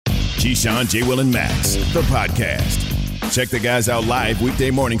Keyshawn, J. Will, and Max, the podcast. Check the guys out live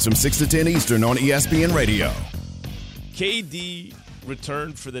weekday mornings from 6 to 10 Eastern on ESPN Radio. KD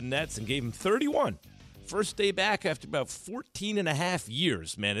returned for the Nets and gave him 31. First day back after about 14 and a half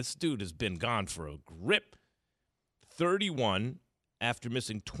years. Man, this dude has been gone for a grip. 31 after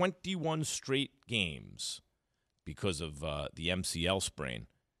missing 21 straight games because of the MCL sprain.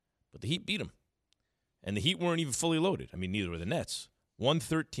 But the Heat beat him. And the Heat weren't even fully loaded. I mean, neither were the Nets.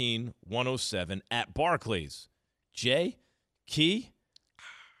 113-107 at Barclays. Jay, Key,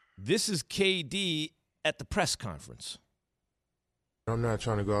 this is KD at the press conference. I'm not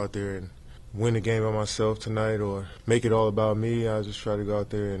trying to go out there and win the game by myself tonight or make it all about me. I just try to go out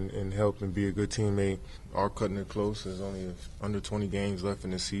there and help and be a good teammate. Our cutting it close. There's only under 20 games left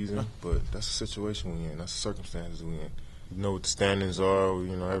in the season, but that's the situation we're in. That's the circumstances we're in. You know what the standings are.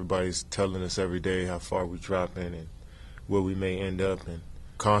 You know, everybody's telling us every day how far we're dropping and where we may end up, and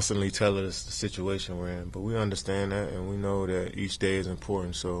constantly telling us the situation we're in. But we understand that, and we know that each day is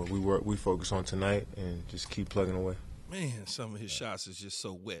important. So we focus on tonight and just keep plugging away. Man, some of his shots is just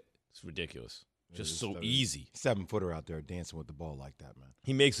so wet. It's ridiculous. Just so easy. 7-footer out there dancing with the ball like that, man.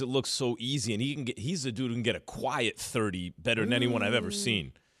 He makes it look so easy, and he's a dude who can get a quiet 30 better than anyone I've ever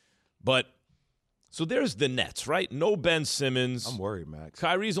seen. But so there's the Nets, right? No Ben Simmons. I'm worried, Max.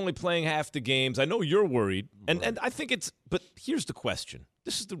 Kyrie's only playing half the games. I know you're worried. And I think but here's the question.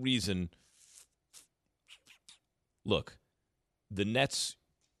 This is the reason. Look, the Nets,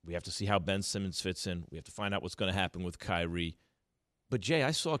 we have to see how Ben Simmons fits in. We have to find out what's going to happen with Kyrie. But, Jay,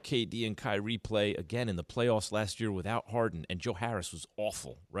 I saw KD and Kyrie play again in the playoffs last year without Harden, and Joe Harris was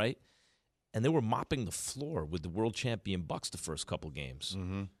awful, right? And they were mopping the floor with the world champion Bucks the first couple games.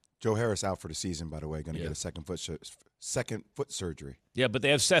 Mm-hmm. Joe Harris out for the season, by the way, going to get a second foot surgery. Yeah, but they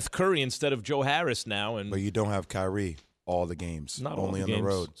have Seth Curry instead of Joe Harris now. But you don't have Kyrie all the games, Not only all the on games. the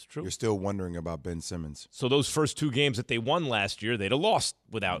road. It's true. You're still wondering about Ben Simmons. So those first two games that they won last year, they'd have lost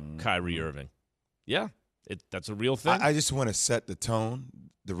without Kyrie Irving. Yeah, that's a real thing. I just want to set the tone,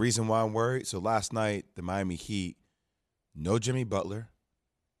 the reason why I'm worried. So last night, the Miami Heat, no Jimmy Butler,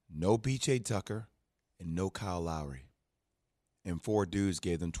 no B.J. Tucker, and no Kyle Lowry. And 4 dudes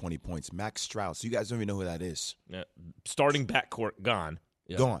gave them 20 points. Max Strauss, you guys don't even know who that is. Yeah. Starting backcourt gone.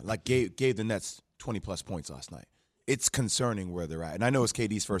 Yeah. Gone. Like gave the Nets 20-plus points last night. It's concerning where they're at. And I know it's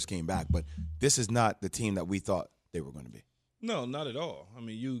KD's first game back, but this is not the team that we thought they were going to be. No, not at all. I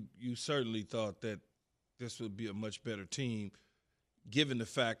mean, you certainly thought that this would be a much better team, given the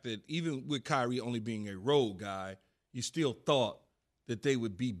fact that even with Kyrie only being a role guy, you still thought that they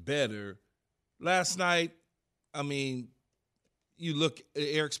would be better. Last night, I mean, you look,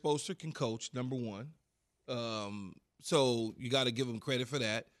 Eric Spoelstra can coach, number one. So you got to give him credit for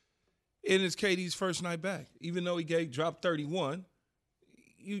that. And it's KD's first night back. Even though he dropped 31,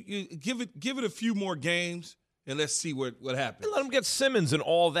 you give it a few more games, and let's see what happens. And let him get Simmons and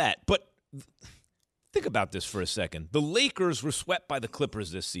all that. But think about this for a second. The Lakers were swept by the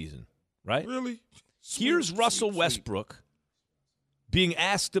Clippers this season, right? Really? Here's Russell Westbrook being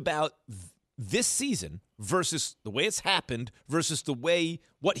asked about this season versus the way it's happened versus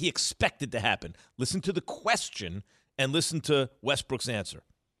what he expected to happen. Listen to the question and listen to Westbrook's answer.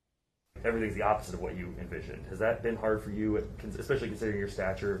 Everything's the opposite of what you envisioned. Has that been hard for you, especially considering your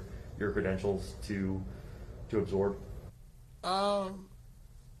stature, your credentials, to absorb?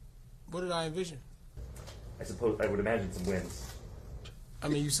 What did I envision? I would imagine some wins. I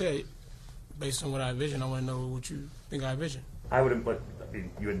mean, you said based on what I envisioned. I want to know what you think I envisioned.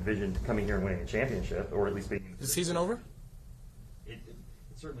 You envisioned coming here and winning a championship, or at least being. Is the season over? It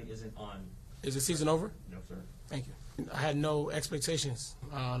certainly isn't on. Is the season over? No, sir. Thank you. I had no expectations.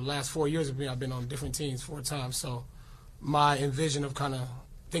 The last 4 years of me, I've been on different teams 4 times. So my envision of kind of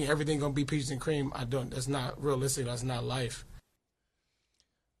thinking everything going to be peaches and cream, that's not realistic. That's not life.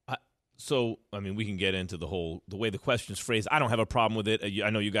 So, I mean, we can get into the way the question's phrased. I don't have a problem with it. I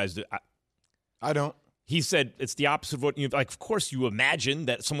know you guys do. I don't. He said it's the opposite of what you like. Of course, you imagine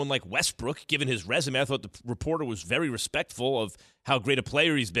that someone like Westbrook, given his resume, I thought the reporter was very respectful of how great a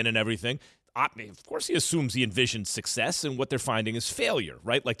player he's been and everything. I mean, of course, he assumes he envisioned success, and what they're finding is failure,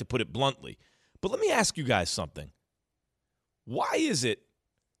 right? Like, to put it bluntly. But let me ask you guys something. Why is it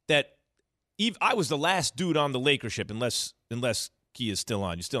that I was the last dude on the Lakers ship, unless Key is still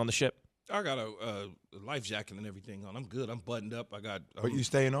on? You still on the ship? I got a life jacket and everything on. I'm good. I'm buttoned up. But you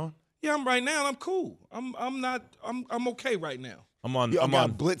staying on? Yeah, I'm right now. I'm cool. I'm okay right now. I'm on. I'm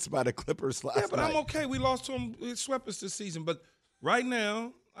got blitzed by the Clippers last night. Yeah, but I'm okay. We lost to them. It swept us this season. But right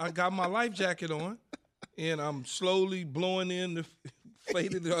now, I got my life jacket on, and I'm slowly blowing in the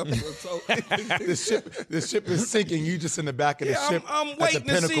inflated it up. So the ship is sinking. You just in the back of the ship. I'm waiting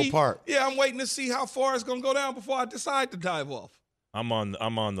at the pinnacle part. Yeah, I'm waiting to see how far it's gonna go down before I decide to dive off. I'm on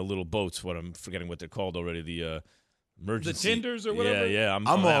the little boats. What I'm forgetting what they're called already. The emergency. The tenders or whatever. Yeah. I'm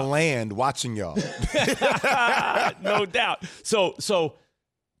on land watching y'all. No doubt. So,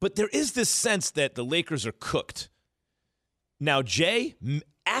 but there is this sense that the Lakers are cooked. Now, Jay,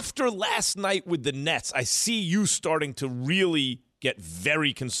 after last night with the Nets, I see you starting to really get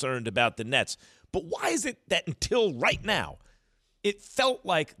very concerned about the Nets. But why is it that until right now, it felt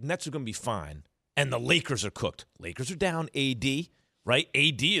like Nets are going to be fine and the Lakers are cooked? Lakers are down AD, right?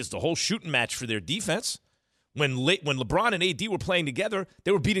 AD is the whole shooting match for their defense. When LeBron and AD were playing together,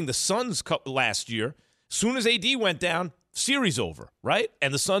 they were beating the Suns last year. Soon as AD went down, series over, right?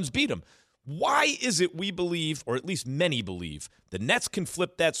 And the Suns beat them. Why is it we believe, or at least many believe, the Nets can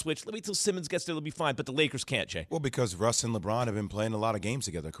flip that switch? Let me till Simmons gets there, they'll be fine, but the Lakers can't, Jay. Well, because Russ and LeBron have been playing a lot of games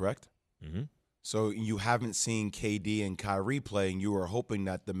together, correct? Mm-hmm. So you haven't seen KD and Kyrie play, and you were hoping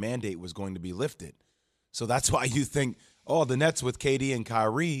that the mandate was going to be lifted. So that's why you think, oh, the Nets with KD and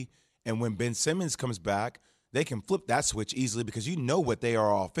Kyrie, and when Ben Simmons comes back, they can flip that switch easily because you know what they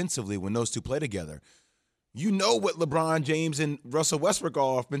are offensively when those two play together. You know what LeBron James and Russell Westbrook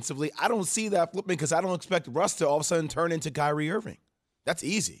are offensively. I don't see that flipping because I don't expect Russ to all of a sudden turn into Kyrie Irving. That's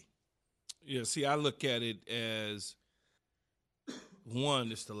easy. Yeah, see, I look at it as,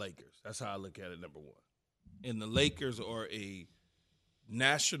 one, it's the Lakers. That's how I look at it, number one. And the Lakers are a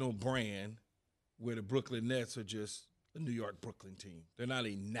national brand where the Brooklyn Nets are just a New York Brooklyn team. They're not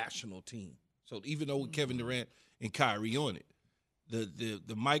a national team. So even though with Kevin Durant and Kyrie on it,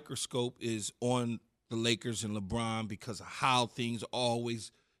 the microscope is on the Lakers and LeBron because of how things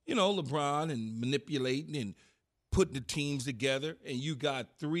always, LeBron and manipulating and putting the teams together. And you got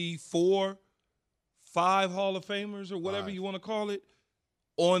 3, 4, 5 Hall of Famers or whatever you want to call it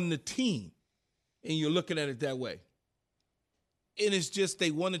on the team. And you're looking at it that way. And it's just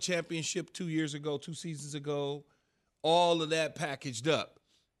they won a championship 2 seasons ago, all of that packaged up.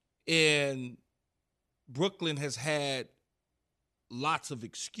 And Brooklyn has had lots of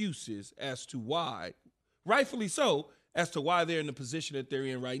excuses as to why, rightfully so, as to why they're in the position that they're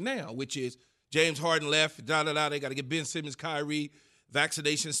in right now, which is James Harden left, they got to get Ben Simmons, Kyrie,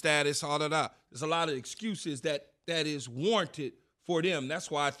 vaccination status, all that. There's a lot of excuses that is warranted for them.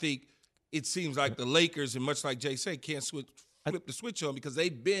 That's why I think it seems like the Lakers, and much like Jay said, can't flip the switch on because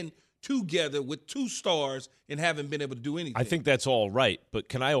they've been together with 2 stars and haven't been able to do anything. I think that's all right, but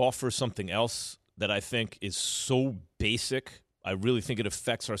can I offer something else that I think is so basic? I really think it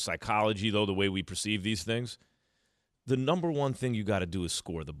affects our psychology, though, the way we perceive these things. The number one thing you got to do is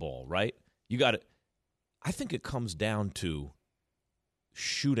score the ball, right? I think it comes down to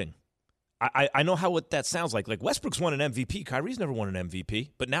shooting. I know what that sounds like. Like Westbrook's won an MVP. Kyrie's never won an MVP.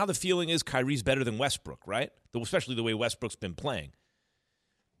 But now the feeling is Kyrie's better than Westbrook, right? Especially the way Westbrook's been playing.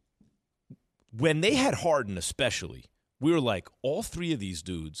 When they had Harden especially, we were like, all 3 of these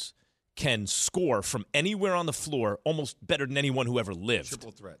dudes can score from anywhere on the floor almost better than anyone who ever lived.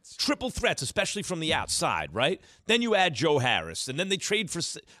 Triple threats, especially from the outside, right? Then you add Joe Harris, and then they trade for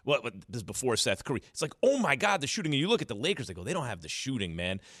this is before Seth Curry. It's like, oh, my God, the shooting. And you look at the Lakers, they go, they don't have the shooting,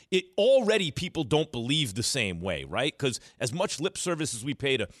 man. People don't believe the same way, right? Because as much lip service as we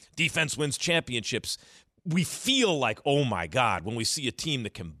pay to defense wins championships, we feel like, oh, my God, when we see a team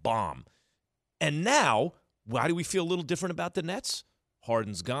that can bomb. And now, why do we feel a little different about the Nets?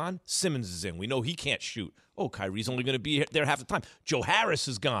 Harden's gone. Simmons is in. We know he can't shoot. Oh, Kyrie's only going to be there half the time. Joe Harris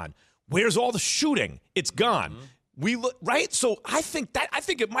is gone. Where's all the shooting? It's gone. Mm-hmm. We look right. So I think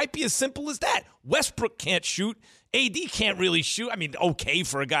it might be as simple as that. Westbrook can't shoot. AD can't really shoot. I mean, okay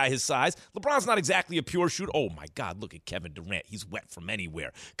for a guy his size. LeBron's not exactly a pure shooter. Oh my God, look at Kevin Durant. He's wet from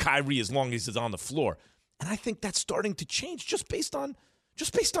anywhere. Kyrie, as long as he's on the floor, and I think that's starting to change just based on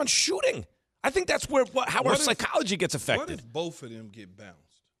shooting. I think that's how our psychology gets affected. What if both of them get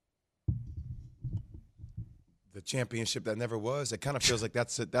bounced? The championship that never was. It kind of feels like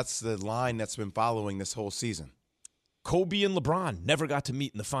that's the line that's been following this whole season. Kobe and LeBron never got to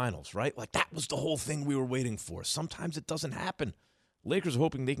meet in the finals, right? Like that was the whole thing we were waiting for. Sometimes it doesn't happen. Lakers are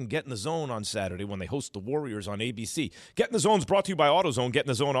hoping they can get in the zone on Saturday when they host the Warriors on ABC. Get in the Zone is brought to you by AutoZone. Get in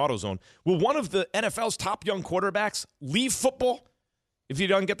the Zone, AutoZone. Will one of the NFL's top young quarterbacks leave football if he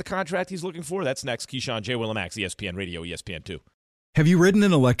doesn't get the contract he's looking for? That's next. Keyshawn, J. Willimax, ESPN Radio, ESPN2. Have you ridden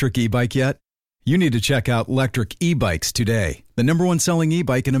an electric e-bike yet? You need to check out Electric E-Bikes today, the #1 selling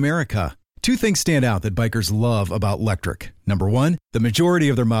e-bike in America. 2 things stand out that bikers love about Electric. Number 1, the majority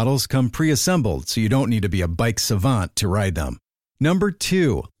of their models come pre-assembled, so you don't need to be a bike savant to ride them. Number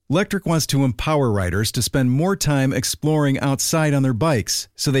 2, Lectric wants to empower riders to spend more time exploring outside on their bikes,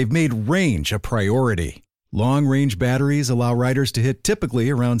 so they've made range a priority. Long-range batteries allow riders to hit typically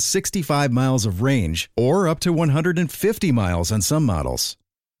around 65 miles of range or up to 150 miles on some models.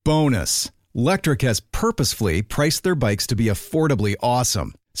 Bonus, Lectric has purposefully priced their bikes to be affordably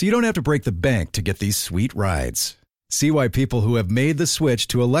awesome, so you don't have to break the bank to get these sweet rides. See why people who have made the switch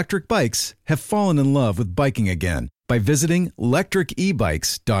to electric bikes have fallen in love with biking again by visiting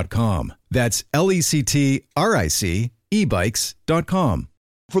lectricebikes.com. That's LECTRIC ebikes.com.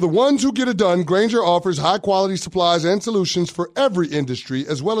 For the ones who get it done, Grainger offers high-quality supplies and solutions for every industry,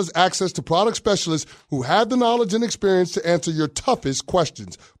 as well as access to product specialists who have the knowledge and experience to answer your toughest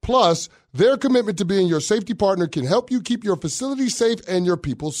questions. Plus, their commitment to being your safety partner can help you keep your facility safe and your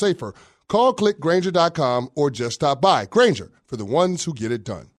people safer. Call, click Grainger.com, or just stop by. Grainger, for the ones who get it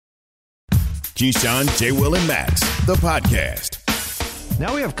done. Keyshawn, J. Will, and Max, the podcast.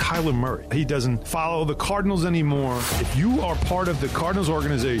 Now we have Kyler Murray. He doesn't follow the Cardinals anymore. If you are part of the Cardinals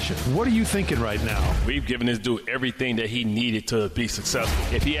organization, what are you thinking right now? We've given this dude everything that he needed to be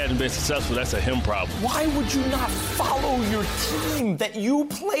successful. If he hadn't been successful, that's a him problem. Why would you not follow your team that you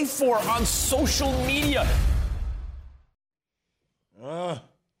play for on social media?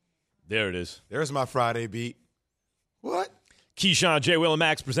 There it is. There's my Friday beat. What? Keyshawn, J. Will, and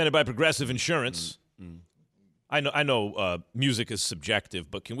Max, presented by Progressive Insurance. I know music is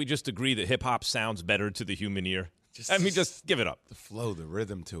subjective, but can we just agree that hip-hop sounds better to the human ear? Just give it up. The flow, the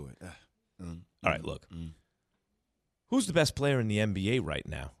rhythm to it. All right, look. Who's the best player in the NBA right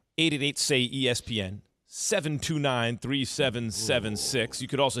now? 888-SAY-ESPN, 729-3776. You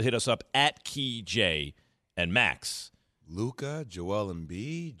could also hit us up at Key J and Max. Luka, Joel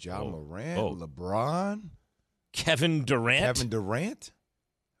Embiid, Ja Morant, LeBron. Kevin Durant.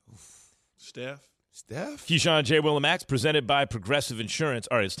 Steph. Keyshawn, J. Will, and Max, presented by Progressive Insurance.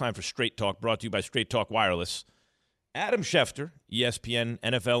 All right, it's time for Straight Talk, brought to you by Straight Talk Wireless. Adam Schefter, ESPN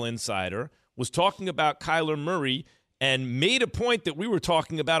NFL insider, was talking about Kyler Murray and made a point that we were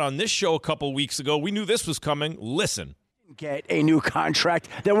talking about on this show a couple weeks ago. We knew this was coming. Listen. Get a new contract,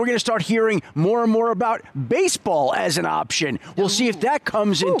 then we're going to start hearing more and more about baseball as an option. We'll see if that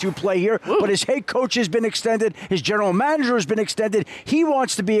comes into play here. But his head coach has been extended. His general manager has been extended. He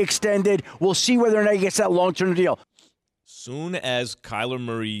wants to be extended. We'll see whether or not he gets that long-term deal. Soon as Kyler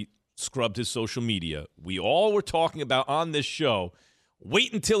Murray scrubbed his social media, we all were talking about on this show,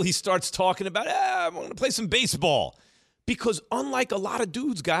 wait until he starts talking about, I want to play some baseball. Because unlike a lot of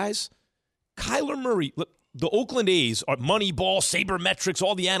dudes, guys, Kyler Murray, look, the Oakland A's are Moneyball, Sabermetrics,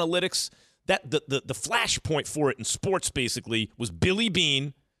 all the analytics. That the flashpoint for it in sports basically was Billy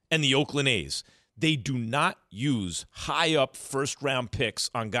Beane and the Oakland A's. They do not use high-up first-round picks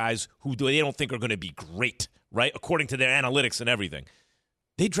on guys who they don't think are going to be great, right? According to their analytics and everything.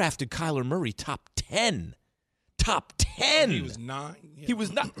 They drafted Kyler Murray top 10. Top 10. He was 9. Yeah. He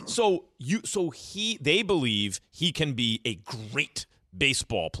was not. They believe he can be a great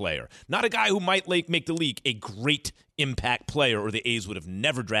baseball player. Not a guy who might make the league, a great impact player, or the A's would have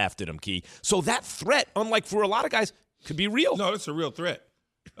never drafted him, Key. So that threat, unlike for a lot of guys, could be real. No, that's a real threat.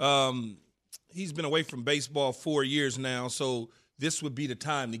 He's been away from baseball 4 years now, so this would be the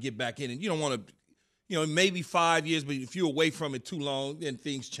time to get back in. And you don't want to, maybe 5 years, but if you're away from it too long, then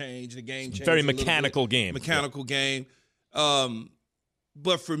things change. The game changes. Very mechanical game. Game.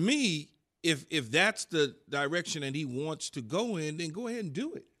 But for me, if that's the direction that he wants to go in, then go ahead and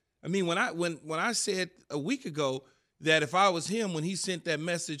do it. I mean, when I said a week ago that if I was him when he sent that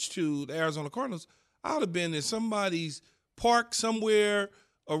message to the Arizona Cardinals, I would have been in somebody's park somewhere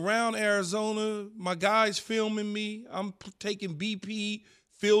around Arizona. My guy's filming me. I'm taking BP,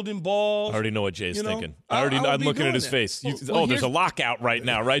 fielding balls. I already know what Jay's thinking. I'm looking at his face. There's a lockout right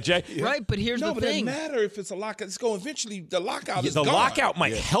now, right, Jay? Yeah. Right, but here's the thing. No, but it doesn't matter if it's a lockout. It's going eventually. The lockout is gone. The lockout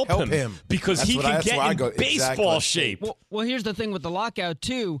might help him because he can get in baseball shape. Well, here's the thing with the lockout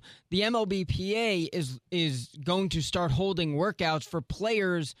too. The MLBPA is going to start holding workouts for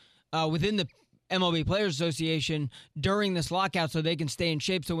players within the MLB Players Association during this lockout so they can stay in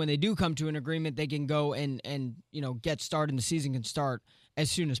shape. So when they do come to an agreement, they can go and get started and the season can start as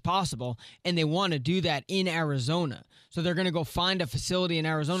soon as possible, and they want to do that in Arizona. So they're going to go find a facility in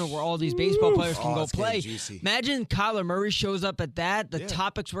Arizona where all these baseball players can go play. Imagine Kyler Murray shows up at that, the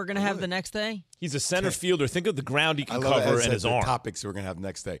topics we're going to have the next day. He's a center fielder. Think of the ground he can cover and his arm. Topics we're going to have the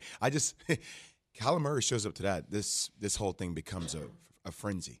next day. Kyler Murray shows up to that. This whole thing becomes a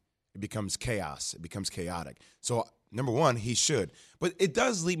frenzy. It becomes chaos. It becomes chaotic. So, number one, he should. But it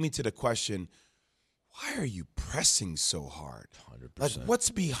does lead me to the question, why are you pressing so hard? 100%. Like, what's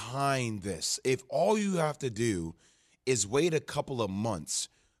behind this? If all you have to do is wait a couple of months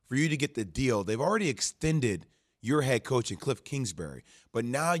for you to get the deal. They've already extended your head coach and Cliff Kingsbury, but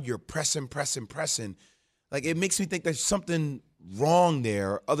now you're pressing. Like, it makes me think there's something wrong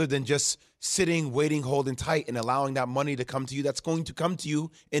there other than just sitting, waiting, holding tight, and allowing that money to come to you. That's going to come to you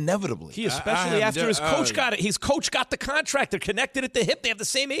inevitably. He especially after his coach got it. His coach got the contract. They're connected at the hip. They have the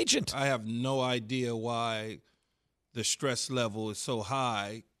same agent. I have no idea why the stress level is so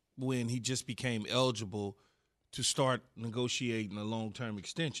high when he just became eligible to start negotiating a long-term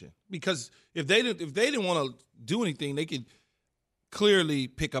extension. Because if they didn't want to do anything, they could clearly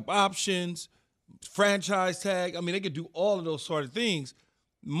pick up options, franchise tag. I mean, they could do all of those sort of things.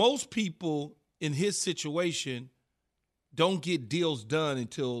 Most people in his situation don't get deals done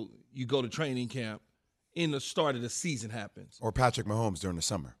until you go to training camp and the start of the season happens. Or Patrick Mahomes during the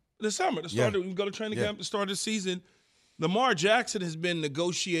summer. You go to training camp, the start of the season. Lamar Jackson has been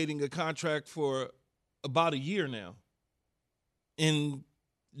negotiating a contract for about a year now, and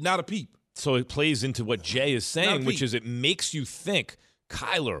not a peep. So it plays into what Jay is saying, which is it makes you think,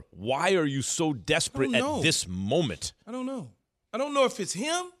 Kyler, why are you so desperate at this moment? I don't know. I don't know if it's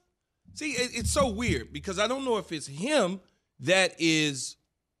him. See, it's so weird because I don't know if it's him that is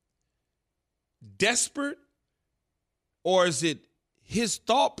desperate, or is it his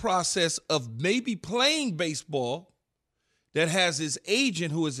thought process of maybe playing baseball that has his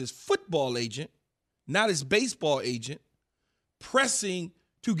agent, who is his football agent, not his baseball agent, pressing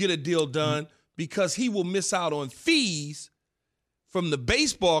to get a deal done because he will miss out on fees from the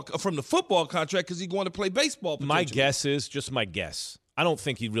football contract because he's going to play baseball. My guess is, just my guess, I don't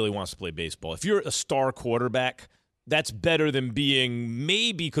think he really wants to play baseball. If you're a star quarterback, that's better than being,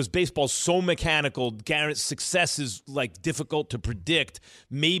 maybe because baseball's so mechanical, success is like difficult to predict,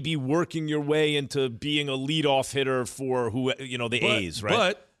 maybe working your way into being a leadoff hitter for the A's, right?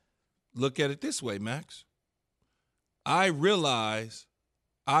 But look at it this way, Max. I realize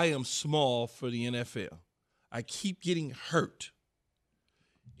I am small for the NFL. I keep getting hurt.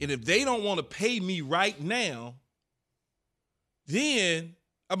 And if they don't want to pay me right now, then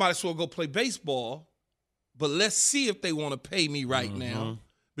I might as well go play baseball. But let's see if they want to pay me right now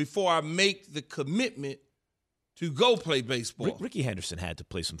before I make the commitment to go play baseball. Ricky Henderson had to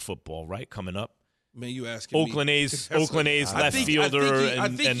play some football, right, coming up? Man, you asking Oakland me. A's left fielder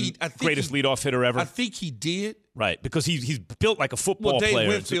and greatest leadoff hitter ever. I think he did. Right, because he's built like a football player. Well, Dave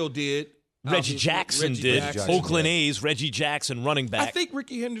Winfield did. Reggie Jackson did. Oakland A's, Reggie Jackson, running back. I think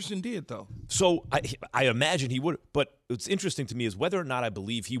Ricky Henderson did, though. So I imagine he would. But what's interesting to me is whether or not I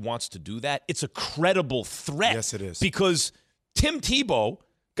believe he wants to do that, it's a credible threat. Yes, it is. Because Tim Tebow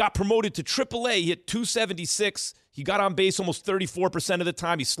got promoted to AAA. He hit 276. He got on base almost 34% of the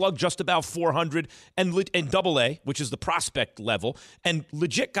time. He slugged just about 400. And AA, which is the prospect level, and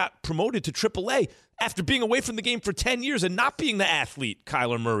legit got promoted to AAA after being away from the game for 10 years and not being the athlete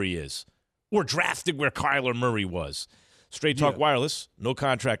Kyler Murray is. Or drafted where Kyler Murray was. Straight Talk Wireless, no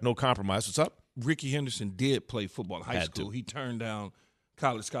contract, no compromise. What's up? Ricky Henderson did play football in high school. He turned down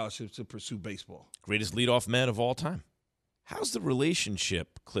college scholarships to pursue baseball. Greatest leadoff man of all time. How's the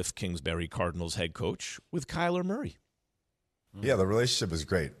relationship, Cliff Kingsbury, Cardinals head coach, with Kyler Murray? Yeah, the relationship is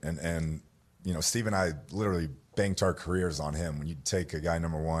great. And Steve and I literally banked our careers on him. When you take a guy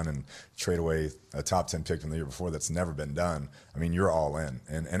number one and trade away a top 10 pick from the year before, that's never been done. I mean, you're all in,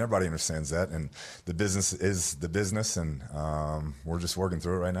 and everybody understands that. And the business is the business, and we're just working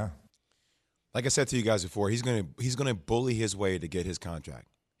through it right now. Like I said to you guys before, he's gonna bully his way to get his contract.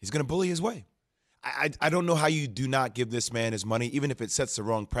 He's gonna bully his way. I don't know how you do not give this man his money, even if it sets the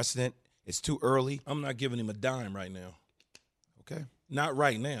wrong precedent. It's too early. I'm not giving him a dime right now. Okay. Not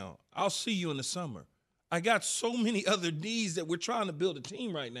right now. I'll see you in the summer. I got so many other needs that we're trying to build a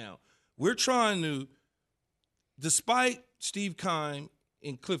team right now. We're trying to, despite Steve Keim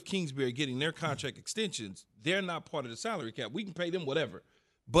and Cliff Kingsbury getting their contract extensions, they're not part of the salary cap. We can pay them whatever.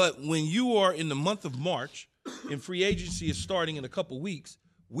 But when you are in the month of March and free agency is starting in a couple weeks,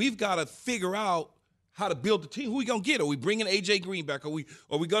 we've got to figure out how to build the team. Who are we going to get? Are we bringing A.J. Green back? Are we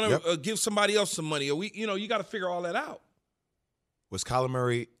going to give somebody else some money? You got to figure all that out. Was Kyler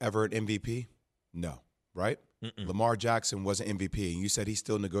Murray ever an MVP? No. Right? Mm-mm. Lamar Jackson was an MVP, and you said he's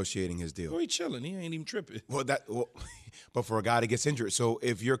still negotiating his deal. Oh, he's chilling. He ain't even tripping. But for a guy that gets injured, so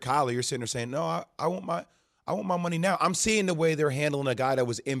if you're Kyler, you're sitting there saying, "No, I want my money now." I'm seeing the way they're handling a guy that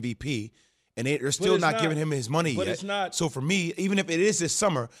was MVP, and they're still not giving him his money yet. It's not. So for me, even if it is this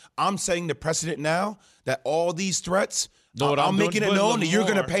summer, I'm setting the precedent now that all these threats, I'm making it known that you're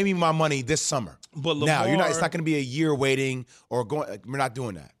going to pay me my money this summer. But Lamar, now you're not. It's not going to be a year waiting or going. We're not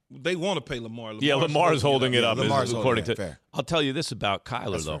doing that. They want to pay Lamar. Lamar's holding it up. Lamar's according to. Fair. I'll tell you this about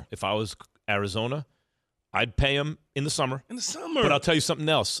Kyler, though. Fair. If I was Arizona, I'd pay him in the summer. In the summer. But I'll tell you something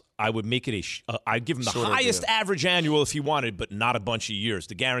else. I would make it I'd give him the highest average annual if he wanted, but not a bunch of years.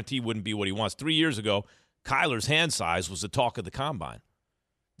 The guarantee wouldn't be what he wants. 3 years ago, Kyler's hand size was the talk of the combine.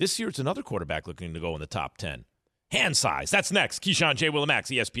 This year, it's another quarterback looking to go in the top 10. Hand size. That's next. Keyshawn, J. Will, and Max,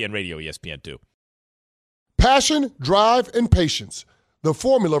 ESPN Radio, ESPN2. Passion, drive, and patience. The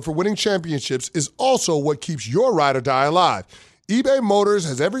formula for winning championships is also what keeps your ride or die alive. eBay Motors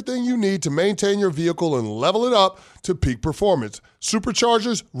has everything you need to maintain your vehicle and level it up to peak performance.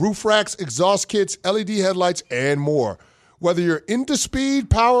 Superchargers, roof racks, exhaust kits, LED headlights, and more. Whether you're into speed,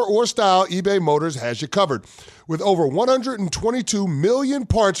 power, or style, eBay Motors has you covered. With over 122 million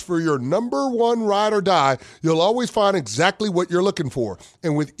parts for your number one ride or die, you'll always find exactly what you're looking for.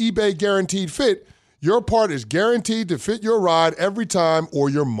 And with eBay Guaranteed Fit, your part is guaranteed to fit your ride every time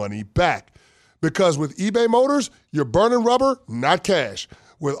or your money back. Because with eBay Motors, you're burning rubber, not cash.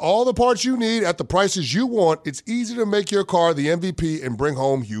 With all the parts you need at the prices you want, it's easy to make your car the MVP and bring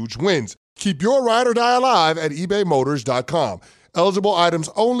home huge wins. Keep your ride or die alive at ebaymotors.com. Eligible items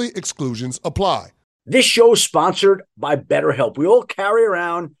only. Exclusions apply. This show is sponsored by BetterHelp. We all carry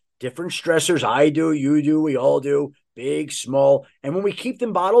around different stressors. I do, you do, we all do, big, small. And when we keep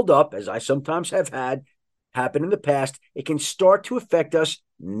them bottled up, as I sometimes have had happen in the past, it can start to affect us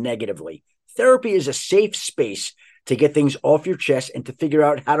negatively. Therapy is a safe space to get things off your chest and to figure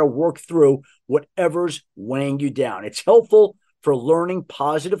out how to work through whatever's weighing you down. It's helpful for learning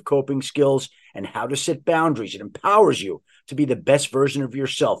positive coping skills and how to set boundaries. It empowers you to be the best version of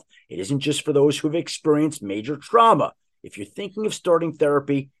yourself. It isn't just for those who have experienced major trauma. If you're thinking of starting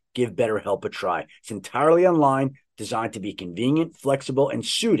therapy, give BetterHelp a try. It's entirely online, designed to be convenient, flexible, and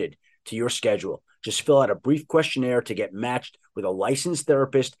suited to your schedule. Just fill out a brief questionnaire to get matched with a licensed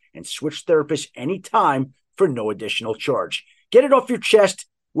therapist and switch therapists anytime for no additional charge. Get it off your chest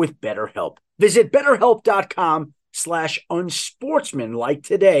with BetterHelp. Visit BetterHelp.com/unsportsmanlike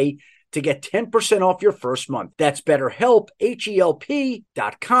today to get 10% off your first month. That's BetterHelp,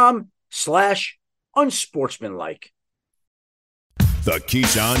 HELP.com/unsportsmanlike. The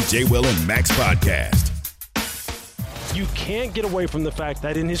Keyshawn, J. Will, and Max Podcast. You can't get away from the fact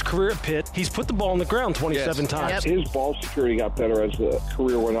that in his career at Pitt, he's put the ball on the ground 27 times. His ball security got better as the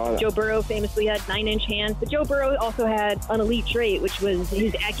career went on. Joe Burrow famously had 9-inch hands, but Joe Burrow also had an elite trait, which was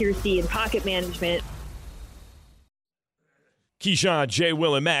his accuracy and pocket management. Keyshawn, J.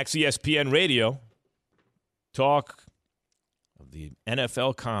 Will, and Max, ESPN Radio. Talk of the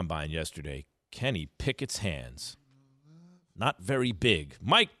NFL Combine yesterday. Kenny Pickett's hands. Not very big.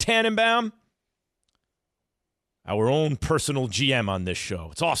 Mike Tannenbaum, our own personal GM on this show.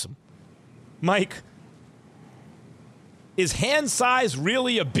 It's awesome. Mike, is hand size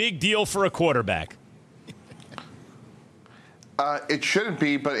really a big deal for a quarterback? It shouldn't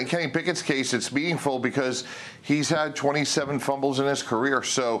be, but in Kenny Pickett's case, it's meaningful because he's had 27 fumbles in his career.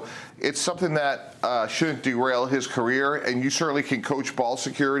 So it's something that shouldn't derail his career. And you certainly can coach ball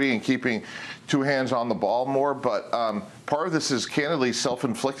security and keeping two hands on the ball more. But part of this is candidly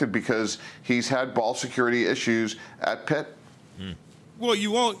self-inflicted because he's had ball security issues at Pitt. Well, you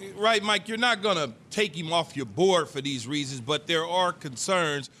won't, right, Mike? You're not going to take him off your board for these reasons, but there are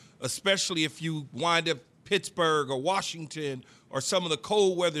concerns, especially if you wind up Pittsburgh or Washington or some of the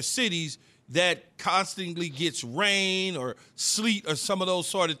cold weather cities that constantly gets rain or sleet or some of those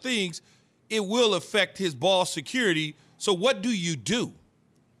sort of things. It will affect his ball security. So what do you do?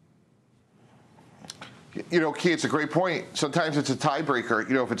 You know, Key, it's a great point. Sometimes it's a tiebreaker.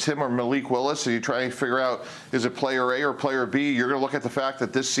 You know, if it's him or Malik Willis, and you try and figure out, is it player A or player B, you're going to look at the fact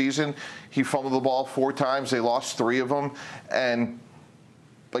that this season he fumbled the ball 4 times. They lost 3 of them. And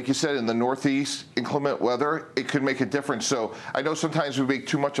like you said, in the Northeast, inclement weather, it could make a difference. So I know sometimes we make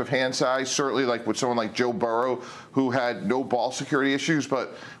too much of hand size, certainly like with someone like Joe Burrow, who had no ball security issues.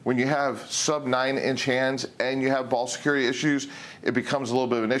 But when you have sub 9-inch hands and you have ball security issues, it becomes a little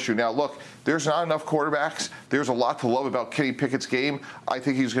bit of an issue. Now, look, there's not enough quarterbacks. There's a lot to love about Kenny Pickett's game. I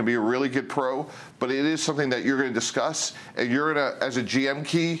think he's going to be a really good pro, but it is something that you're going to discuss. And you're going to, as a GM,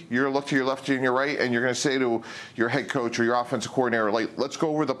 Key, you're going to look to your left and your right, and you're going to say to your head coach or your offensive coordinator, like, let's go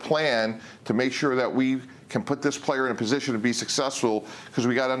over the plan to make sure that we can put this player in a position to be successful, because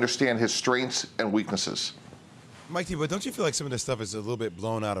we got to understand his strengths and weaknesses. Mikey, but don't you feel like some of this stuff is a little bit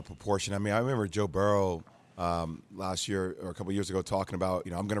blown out of proportion? I mean, I remember Joe Burrow last year or a couple years ago talking about,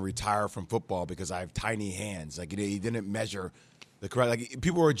 I'm going to retire from football because I have tiny hands. Like, he didn't measure the correct. Like,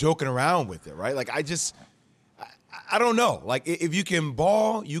 people were joking around with it, right? Like, I don't know. Like, if you can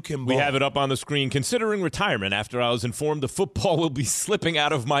ball, you can ball. We have it up on the screen. Considering retirement after I was informed the football will be slipping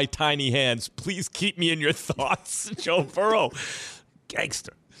out of my tiny hands. Please keep me in your thoughts. Joe Burrow,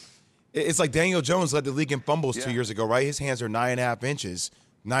 gangster. It's like Daniel Jones led the league in fumbles 2 years ago, right? His hands are 9.5 inches,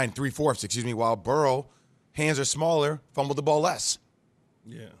 9 3/4, while Burrow, hands are smaller, fumbled the ball less.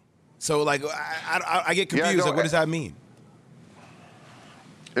 Yeah. So, like, I get confused. Yeah, no, like, what does that mean?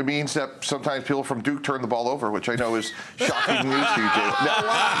 It means that sometimes people from Duke turn the ball over, which I know is shocking news to you, Jay.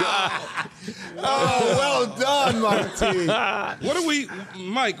 Oh, well done, Marty.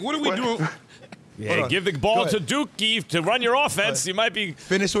 What are we doing? Yeah, give the ball to Dookie to run your offense. You might be.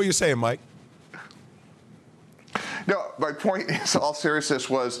 Finish what you're saying, Mike. No, my point is, all seriousness,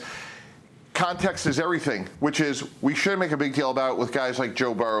 was context is everything, which is we shouldn't make a big deal about it with guys like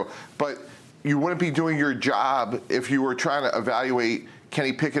Joe Burrow, but you wouldn't be doing your job if you were trying to evaluate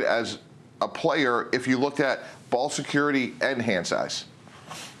Kenny Pickett as a player if you looked at ball security and hand size.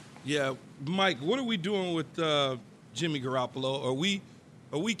 Yeah, Mike, what are we doing with Jimmy Garoppolo? Are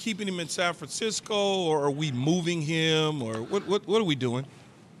we keeping him in San Francisco, or are we moving him, or what are we doing?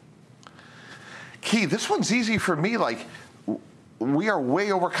 Key, this one's easy for me. Like, we are way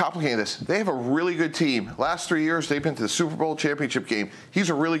overcomplicating this. They have a really good team. Last 3 years, they've been to the Super Bowl championship game. He's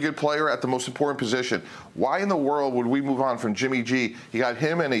a really good player at the most important position. Why in the world would we move on from Jimmy G? You got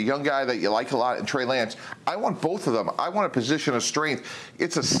him and a young guy that you like a lot in Trey Lance. I want both of them. I want a position of strength.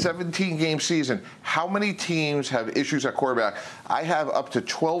 It's a 17-game season. How many teams have issues at quarterback? I have up to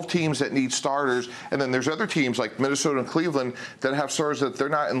 12 teams that need starters, and then there's other teams like Minnesota and Cleveland that have starters that they're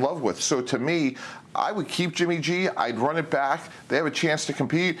not in love with. So to me, I would keep Jimmy G. I'd run it back. They have a chance to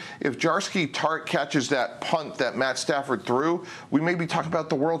compete. If Jarsky Tart catches that punt that Matt Stafford threw, we may be talking about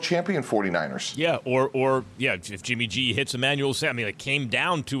the world champion 49ers. Yeah, or if Jimmy G hits Emmanuel Sanders, I mean, it came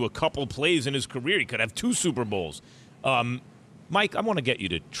down to a couple plays in his career. He could have 2 Super Bowls. Mike, I want to get you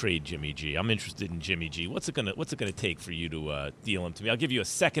to trade Jimmy G. I'm interested in Jimmy G. What's it gonna take for you to deal him to me? I'll give you a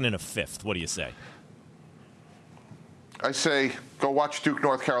second and a fifth. What do you say? I say go watch Duke,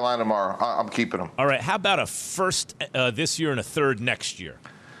 North Carolina tomorrow. I'm keeping him. All right. How about a first this year and a third next year?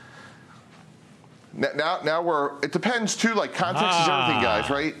 Now it depends too. Like, context is everything,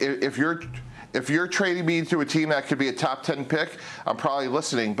 guys. Right? If you're trading me to a team that could be a top 10 pick, I'm probably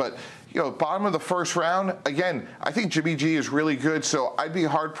listening. But bottom of the first round, again, I think Jimmy G is really good, so I'd be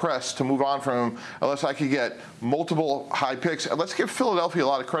hard-pressed to move on from him unless I could get multiple high picks. And let's give Philadelphia a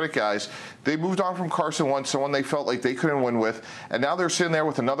lot of credit, guys. They moved on from Carson Wentz, someone they felt like they couldn't win with, and now they're sitting there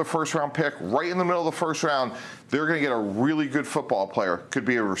with another first-round pick right in the middle of the first round. They're going to get a really good football player. Could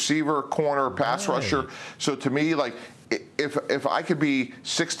be a receiver, corner, pass rusher. So to me, like, if I could be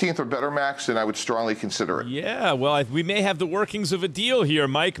 16th or better, Max, then I would strongly consider it. Yeah, well, we may have the workings of a deal here,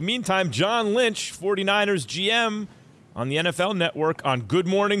 Mike. Meantime, John Lynch, 49ers GM on the NFL Network on Good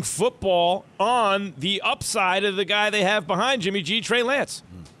Morning Football on the upside of the guy they have behind Jimmy G, Trey Lance.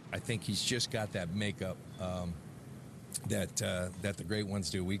 I think he's just got that makeup that the great ones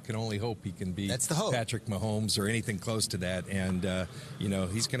do. We can only hope he can be Patrick Mahomes or anything close to that, and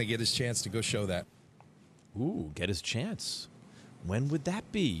he's going to get his chance to go show that. Ooh, get his chance. When would that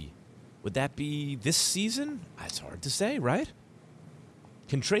be? Would that be this season? It's hard to say, right?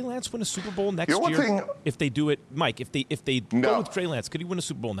 Can Trey Lance win a Super Bowl next year? If they do it, Mike, if they go with Trey Lance, could he win a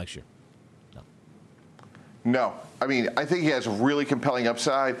Super Bowl next year? No. I mean, I think he has a really compelling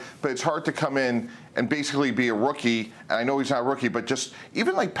upside, but it's hard to come in and basically be a rookie. And I know he's not a rookie, but just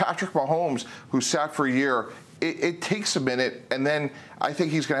even like Patrick Mahomes, who sat for a year, it takes a minute, and then I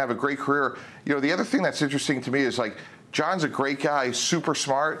think he's going to have a great career. The other thing that's interesting to me is, like, John's a great guy, super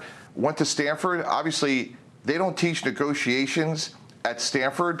smart, went to Stanford. Obviously, they don't teach negotiations at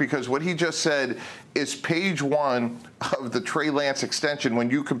Stanford because what he just said is page 1 of the Trey Lance extension when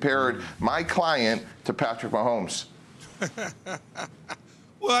you compared my client to Patrick Mahomes.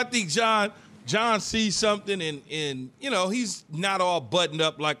 Well, I think John sees something, and he's not all buttoned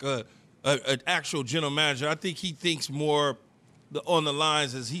up like an actual general manager. I think he thinks more on the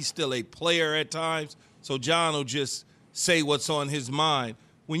lines as he's still a player at times. So John will just say what's on his mind.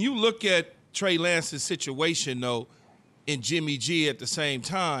 When you look at Trey Lance's situation, though, and Jimmy G at the same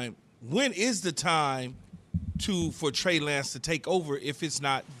time, when is the time for Trey Lance to take over if it's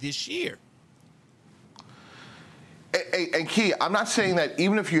not this year? And Key, I'm not saying that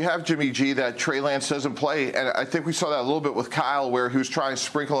even if you have Jimmy G that Trey Lance doesn't play, and I think we saw that a little bit with Kyle where he was trying to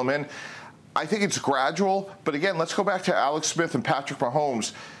sprinkle him in. I think it's gradual, but again, let's go back to Alex Smith and Patrick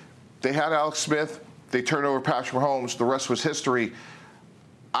Mahomes. They had Alex Smith, they turned over Patrick Mahomes, the rest was history.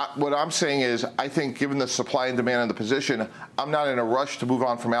 What I'm saying is, I think given the supply and demand of the position, I'm not in a rush to move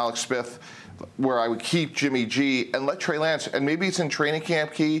on from Alex Smith, where I would keep Jimmy G and let Trey Lance, and maybe it's in training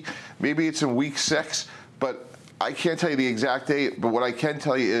camp, Key, maybe it's in week 6, but I can't tell you the exact date, but what I can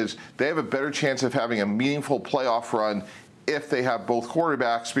tell you is they have a better chance of having a meaningful playoff run if they have both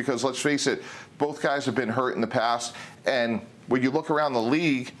quarterbacks, because let's face it, both guys have been hurt in the past. And when you look around the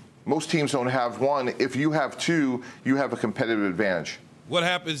league, most teams don't have one. If you have two, you have a competitive advantage. What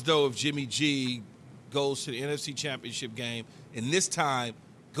happens, though, if Jimmy G goes to the NFC Championship game and this time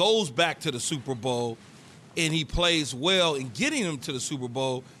goes back to the Super Bowl and he plays well in getting them to the Super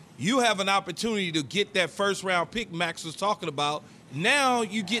Bowl? You have an opportunity to get that first-round pick Max was talking about. Now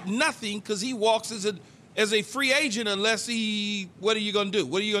you get nothing because he walks as a free agent unless he – what are you going to do?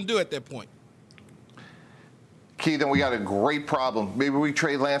 What are you going to do at that point? Key, then we got a great problem. Maybe we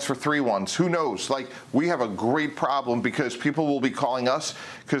trade Lance for 3 ones. Who knows? Like, we have a great problem because people will be calling us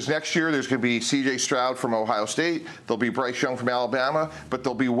because next year there's going to be C.J. Stroud from Ohio State. There'll be Bryce Young from Alabama, but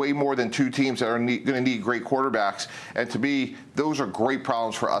there'll be way more than 2 teams that are going to need great quarterbacks. And to me, those are great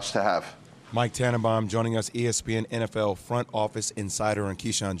problems for us to have. Mike Tannenbaum joining us, ESPN NFL front office insider, and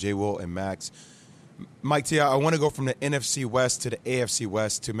Keyshawn, J. Will, and Max. Mike T, I want to go from the NFC West to the AFC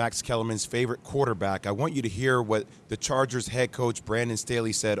West to Max Kellerman's favorite quarterback. I want you to hear what the Chargers head coach Brandon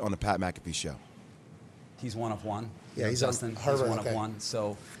Staley said on the Pat McAfee show. He's one of one. Yeah, he's Justin. Herbert, he's one of one.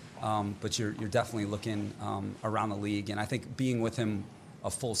 So, but you're definitely looking around the league, and I think being with him a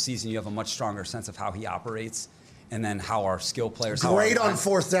full season, you have a much stronger sense of how he operates. And then how our skill players... Great on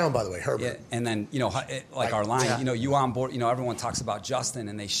fourth down, by the way, Herbert. Yeah, and then, like our line, you on board, everyone talks about Justin,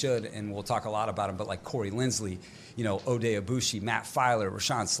 and they should, and we'll talk a lot about him, but like Corey Linsley, Ode Abushi, Matt Filer,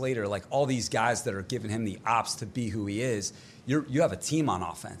 Rashawn Slater, like all these guys that are giving him the ops to be who he is, you have a team on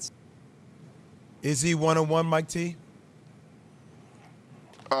offense. Is he one-on-one, Mike T?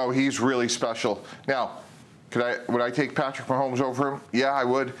 Oh, he's really special. Now, would I take Patrick Mahomes over him? Yeah, I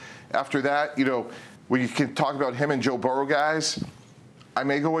would. After that, when you can talk about him and Joe Burrow guys, I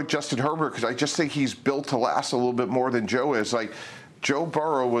may go with Justin Herbert because I just think he's built to last a little bit more than Joe is. Like, Joe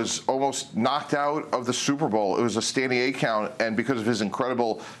Burrow was almost knocked out of the Super Bowl. It was a standing 8 count, and because of his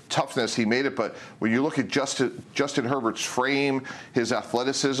incredible toughness, he made it. But when you look at Justin Herbert's frame, his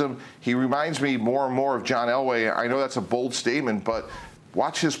athleticism, he reminds me more and more of John Elway. I know that's a bold statement, but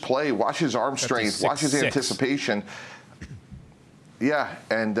watch his play, watch his arm strength, watch his anticipation. Yeah,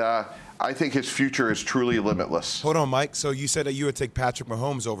 and I think his future is truly limitless. Hold on, Mike. So you said that you would take Patrick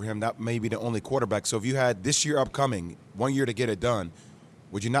Mahomes over him. That may be the only quarterback. So if you had this year upcoming, 1 year to get it done,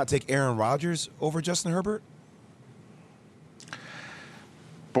 would you not take Aaron Rodgers over Justin Herbert?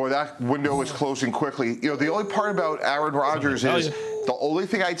 Boy, that window is closing quickly. The only part about Aaron Rodgers is the only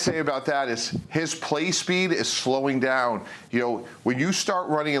thing I'd say about that is his play speed is slowing down. When you start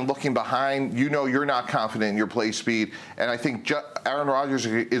running and looking behind, you're not confident in your play speed. And I think Aaron Rodgers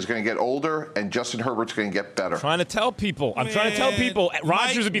is going to get older and Justin Herbert's going to get better. I'm trying to tell people,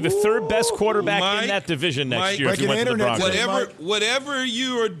 Rodgers would be the third best quarterback in that division next year if he went to the Broncos. Whatever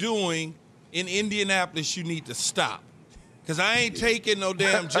you are doing in Indianapolis, you need to stop. Because I ain't taking no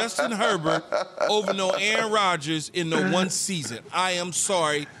damn Justin Herbert over no Aaron Rodgers in no one season. I am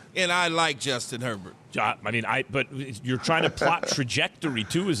sorry, and I like Justin Herbert. But you're trying to plot trajectory,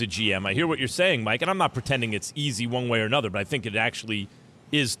 too, as a GM. I hear what you're saying, Mike, and I'm not pretending it's easy one way or another, but I think it actually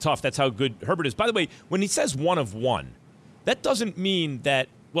is tough. That's how good Herbert is. By the way, when he says one of one, that doesn't mean that,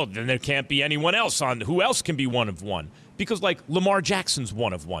 well, then there can't be anyone else on. Who else can be one of one? Because, like, Lamar Jackson's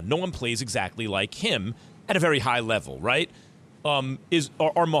one of one. No one plays exactly like him at a very high level, right? Are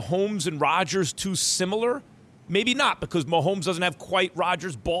Mahomes and Rodgers too similar? Maybe not, because Mahomes doesn't have quite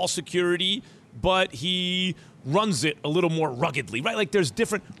Rodgers' ball security, but he runs it a little more ruggedly, right? Like, there's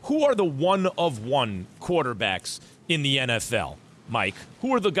different. Who are the one-of-one quarterbacks in the NFL, Mike?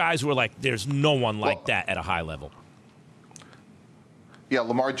 Who are the guys who are like, there's no one like that at a high level? Yeah,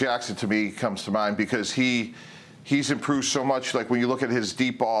 Lamar Jackson to me comes to mind because he's improved so much. Like, when you look at his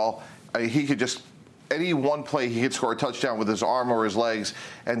deep ball, he could just any one play he could score a touchdown with his arm or his legs,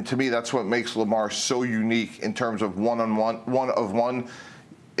 and to me that's what makes Lamar so unique in terms of one of one.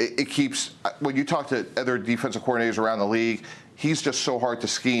 It keeps, when you talk to other defensive coordinators around the league, he's just so hard to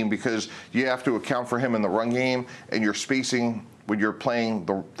scheme because you have to account for him in the run game, and your spacing when you're playing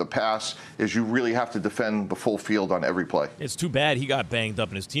the pass is you really have to defend the full field on every play. It's too bad he got banged up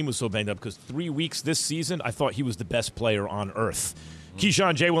and his team was so banged up because 3 weeks this season I thought he was the best player on earth.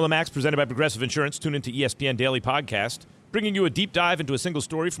 Keyshawn, J. Will, and Max, presented by Progressive Insurance. Tune into ESPN Daily Podcast, bringing you a deep dive into a single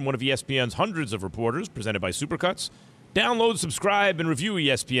story from one of ESPN's hundreds of reporters, presented by Supercuts. Download, subscribe, and review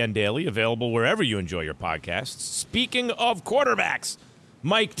ESPN Daily, available wherever you enjoy your podcasts. Speaking of quarterbacks,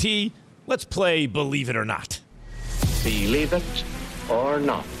 Mike T., let's play Believe It or Not. Believe it or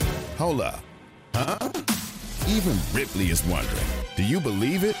not. Hold up. Huh? Even Ripley is wondering, do you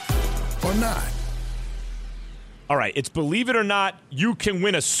believe it or not? All right, it's believe it or not, you can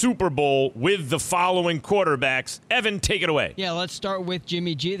win a Super Bowl with the following quarterbacks. Evan, take it away. Yeah, let's start with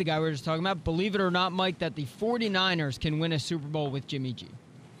Jimmy G, the guy we were just talking about. Believe it or not, Mike, that the 49ers can win a Super Bowl with Jimmy G.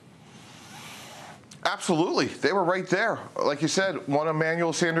 Absolutely. They were right there. Like you said, one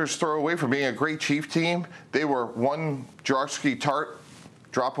Emmanuel Sanders throw away from being a great Chief team. They were one Jaworski Tart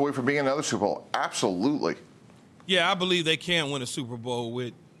drop away from being another Super Bowl. Absolutely. Yeah, I believe they can win a Super Bowl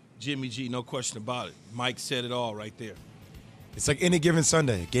with Jimmy G, no question about it. Mike said it all right there. It's like any given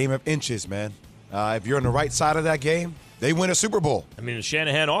Sunday, a game of inches, man. If you're on the right side of that game, they win a Super Bowl. I mean, the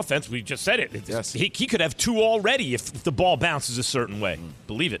Shanahan offense, we just said it. Yes. He could have 2 already if the ball bounces a certain way.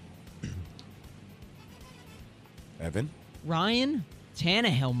 Believe it. Evan? Ryan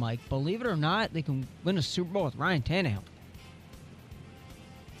Tannehill, Mike. Believe it or not, they can win a Super Bowl with Ryan Tannehill.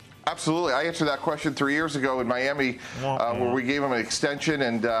 Absolutely. I answered that question 3 years ago in Miami where we gave him an extension.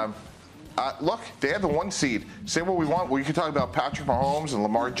 And look, they had the 1 seed. Say what we want. We can talk about Patrick Mahomes and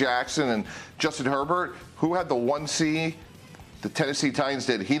Lamar Jackson and Justin Herbert. Who had the 1 seed? The Tennessee Titans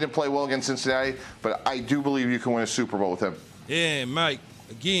did. He didn't play well against Cincinnati, but I do believe you can win a Super Bowl with him. Yeah, Mike,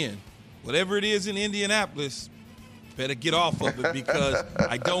 again, whatever it is in Indianapolis, better get off of it because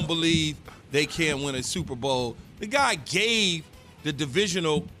I don't believe they can win a Super Bowl. The guy gave the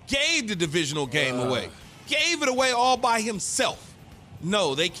divisional game away. Gave it away all by himself.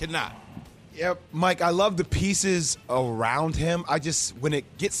 No, they cannot. Yeah, Mike, I love the pieces around him. When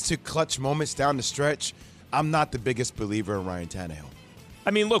it gets to clutch moments down the stretch, I'm not the biggest believer in Ryan Tannehill.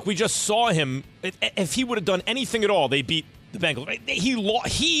 I mean, look, we just saw him. If he would have done anything at all, they beat the Bengals.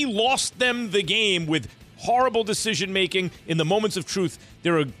 He lost them the game with horrible decision-making in the moments of truth.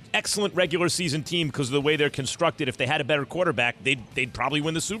 They're an excellent regular season team because of the way they're constructed. If they had a better quarterback, they'd probably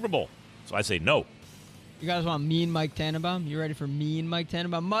win the Super Bowl. So I say no. You guys want mean Mike Tannenbaum? You ready for mean Mike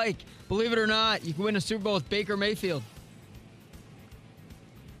Tannenbaum? Mike, believe it or not, you can win a Super Bowl with Baker Mayfield.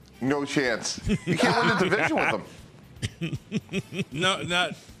 No chance. You can't win the division with him.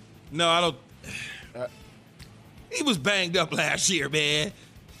 No, I don't. He was banged up last year, man.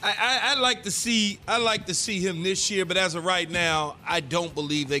 I'd like to see him this year, but as of right now, I don't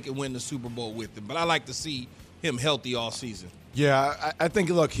believe they can win the Super Bowl with him. But I like to see him healthy all season. Yeah, I think,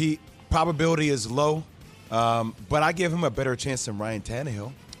 look, probability is low, but I give him a better chance than Ryan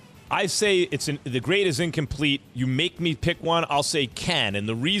Tannehill. I say the grade is incomplete. You make me pick one, I'll say can. And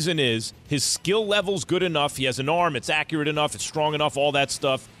the reason is his skill level's good enough. He has an arm. It's accurate enough. It's strong enough, all that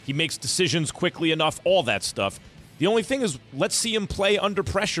stuff. He makes decisions quickly enough, all that stuff. The only thing is, let's see him play under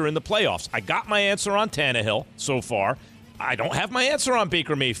pressure in the playoffs. I got my answer on Tannehill so far. I don't have my answer on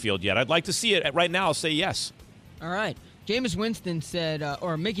Baker Mayfield yet. I'd like to see it. Right now, I'll say yes. All right. Jameis Winston said,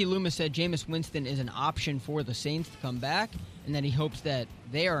 or Mickey Loomis said, Jameis Winston is an option for the Saints to come back, and that he hopes that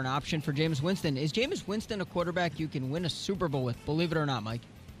they are an option for Jameis Winston. Is Jameis Winston a quarterback you can win a Super Bowl with? Believe it or not, Mike.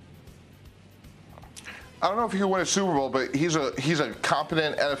 I don't know if he can win a Super Bowl, but he's a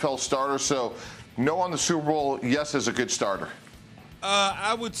competent NFL starter, so no on the Super Bowl, yes as a good starter.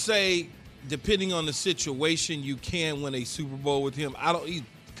 I would say, depending on the situation, you can win a Super Bowl with him. He's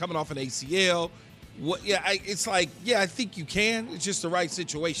coming off an ACL. I think you can. It's just the right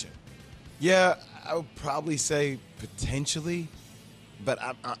situation. Yeah, I would probably say potentially, but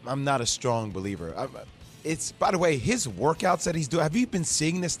I'm not a strong believer. By the way, his workouts that he's doing, have you been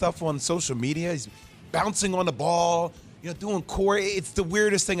seeing this stuff on social media? He's bouncing on the ball, doing core. It's the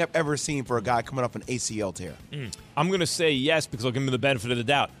weirdest thing I've ever seen for a guy coming off an ACL tear. I'm going to say yes because I'll give him the benefit of the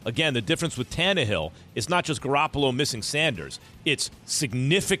doubt. Again, the difference with Tannehill is not just Garoppolo missing Sanders. It's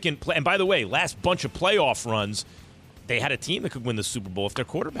significant play. And by the way, last bunch of playoff runs, they had a team that could win the Super Bowl if their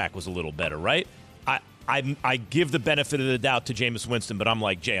quarterback was a little better, right? I give the benefit of the doubt to Jameis Winston, but I'm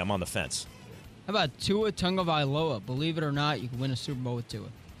like, Jay, I'm on the fence. How about Tua Tagovailoa? Believe it or not, you can win a Super Bowl with Tua.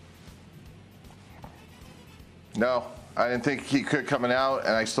 No, I didn't think he could coming out,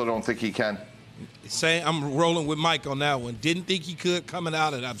 and I still don't think he can. I'm rolling with Mike on that one. Didn't think he could coming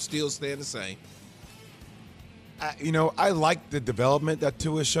out, and I'm still staying the same. I like the development that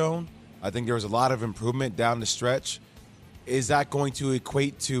Tua's shown. I think there was a lot of improvement down the stretch. Is that going to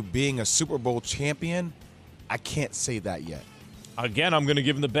equate to being a Super Bowl champion? I can't say that yet. Again, I'm going to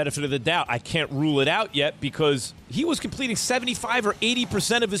give him the benefit of the doubt. I can't rule it out yet because he was completing 75 or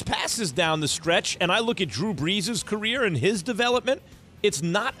 80% of his passes down the stretch, and I look at Drew Brees' career and his development. It's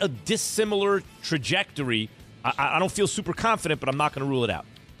not a dissimilar trajectory. I don't feel super confident, but I'm not going to rule it out.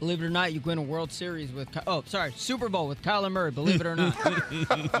 Believe it or not, you win a World Series with Super Bowl with Kyler Murray. Believe it or not.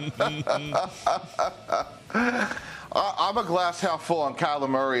 I'm a glass half full on Kyler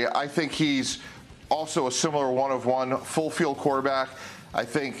Murray. I think he's also a similar one-of-one full-field quarterback. I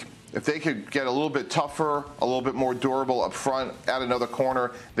think if they could get a little bit tougher, a little bit more durable up front, add another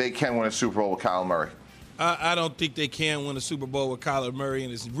corner, they can win a Super Bowl with Kyler Murray. I don't think they can win a Super Bowl with Kyler Murray,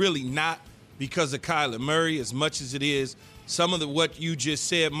 and it's really not because of Kyler Murray as much as it is some of what you just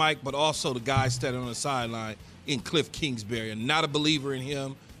said, Mike, but also the guy standing on the sideline in Cliff Kingsbury. I'm not a believer in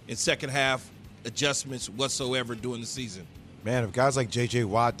him in second half adjustments whatsoever during the season. Man, if guys like J.J.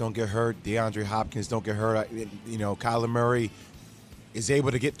 Watt don't get hurt, DeAndre Hopkins don't get hurt, Kyler Murray is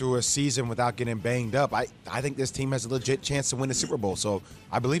able to get through a season without getting banged up, I think this team has a legit chance to win the Super Bowl, so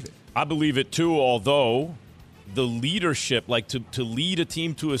I believe it. I believe it too, although the leadership, like to lead a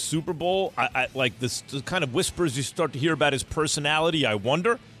team to a Super Bowl, I like this the kind of whispers you start to hear about his personality, I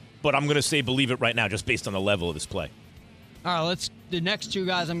wonder, but I'm going to say believe it right now just based on the level of his play. All right, the next two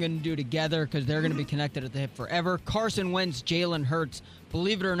guys I'm going to do together because they're going to be connected at the hip forever. Carson Wentz, Jalen Hurts.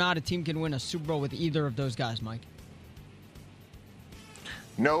 Believe it or not, a team can win a Super Bowl with either of those guys, Mike.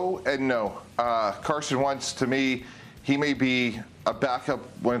 No and no. Carson Wentz, to me, he may be a backup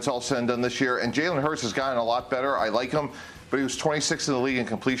when it's all said and done this year. And Jalen Hurts has gotten a lot better. I like him, but he was 26th in the league in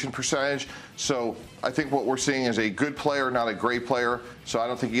completion percentage. So I think what we're seeing is a good player, not a great player. So I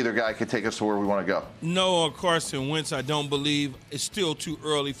don't think either guy can take us to where we want to go. No on Carson Wentz, I don't believe. It's still too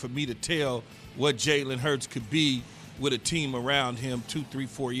early for me to tell what Jalen Hurts could be with a team around him 2, 3,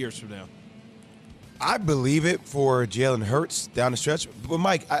 4 years from now. I believe it for Jalen Hurts down the stretch. But,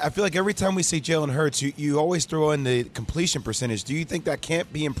 Mike, I feel like every time we see Jalen Hurts, you always throw in the completion percentage. Do you think that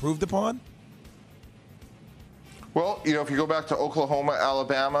can't be improved upon? Well, if you go back to Oklahoma,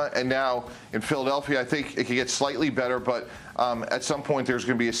 Alabama, and now in Philadelphia, I think it could get slightly better, but at some point there's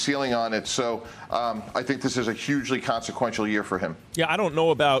going to be a ceiling on it. So I think this is a hugely consequential year for him. Yeah, I don't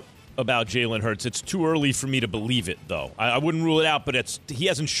know about Jalen Hurts. It's too early for me to believe it, though. I wouldn't rule it out, but he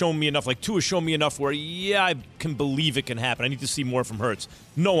hasn't shown me enough. Like, Tua's shown me enough where, I can believe it can happen. I need to see more from Hurts.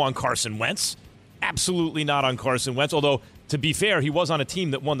 No on Carson Wentz. Absolutely not on Carson Wentz, although, to be fair, he was on a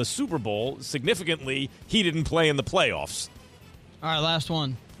team that won the Super Bowl. Significantly, he didn't play in the playoffs. All right, last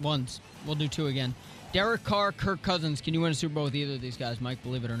one. We'll do two again. Derek Carr, Kirk Cousins. Can you win a Super Bowl with either of these guys, Mike,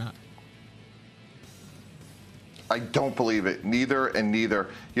 believe it or not? I don't believe it. Neither and neither.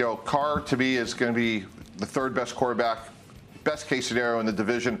 Carr, to me, is going to be the third best quarterback, best case scenario in the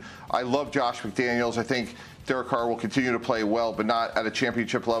division. I love Josh McDaniels. I think Derek Carr will continue to play well, but not at a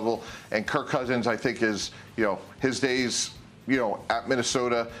championship level. And Kirk Cousins, I think, is, his days, at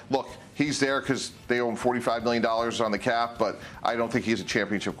Minnesota. Look, he's there because they owe him $45 million on the cap, but I don't think he's a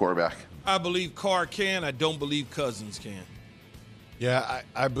championship quarterback. I believe Carr can. I don't believe Cousins can. Yeah,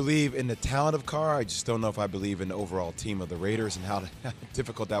 I believe in the talent of Carr. I just don't know if I believe in the overall team of the Raiders and how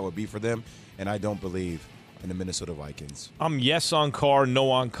difficult that would be for them. And I don't believe in the Minnesota Vikings. I'm yes on Carr, no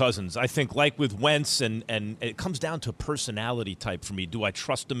on Cousins. I think like with Wentz, and it comes down to personality type for me. Do I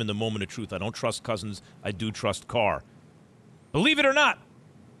trust him in the moment of truth? I don't trust Cousins. I do trust Carr. Believe it or not,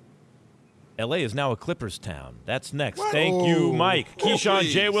 L.A. is now a Clippers town. That's next. What? Thank you, Mike. Keyshawn,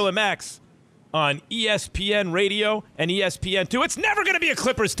 J. Will, and Max on ESPN Radio and ESPN2. It's never going to be a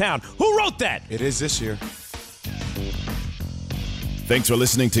Clippers town. Who wrote that? It is this year. Thanks for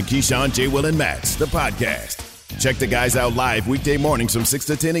listening to Keyshawn, J. Will, and Max, the podcast. Check the guys out live weekday mornings from 6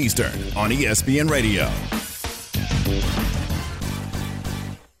 to 10 Eastern on ESPN Radio.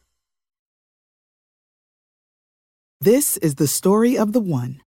 This is the story of the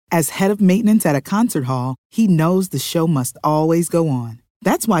one. As head of maintenance at a concert hall, he knows the show must always go on.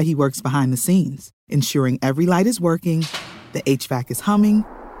 That's why he works behind the scenes, ensuring every light is working, the HVAC is humming,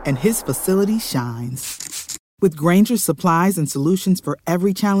 and his facility shines. With Grainger's supplies and solutions for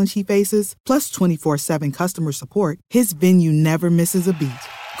every challenge he faces, plus 24/7 customer support, his venue never misses a beat.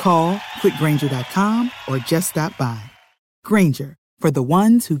 Call quickgrainger.com or just stop by. Grainger, for the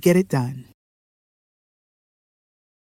ones who get it done.